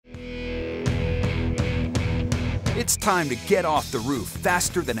It's time to get off the roof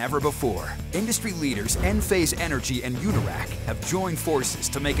faster than ever before. Industry leaders Enphase Energy and Unirac have joined forces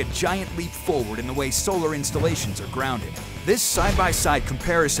to make a giant leap forward in the way solar installations are grounded. This side-by-side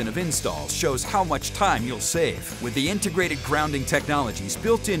comparison of installs shows how much time you'll save. With the integrated grounding technologies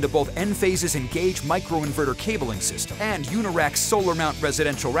built into both Enphase's Engage microinverter cabling system and Unirac's SolarMount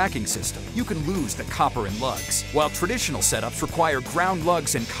residential racking system, you can lose the copper and lugs. While traditional setups require ground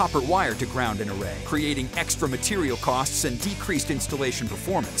lugs and copper wire to ground an array, creating extra material costs and decreased installation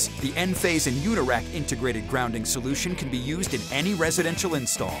performance, the Enphase and Unirac integrated grounding solution can be used in any residential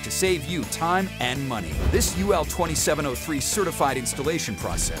install to save you time and money. This UL 2703 certified installation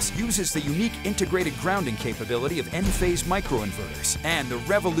process uses the unique integrated grounding capability of Enphase microinverters and the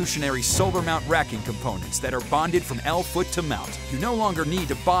revolutionary SolarMount racking components that are bonded from L-foot to mount. You no longer need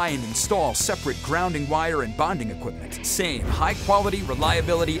to buy and install separate grounding wire and bonding equipment. Same high quality,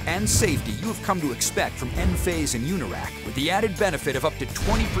 reliability, and safety you have come to expect from Enphase and Unirac, with the added benefit of up to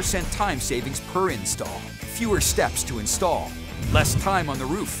 20% time savings per install. Fewer steps to install, less time on the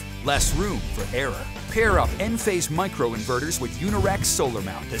roof, less room for error. Pair up Enphase microinverters with Unirac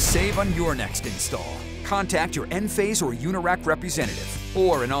SolarMount to save on your next install. Contact your Enphase or Unirac representative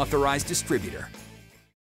or an authorized distributor.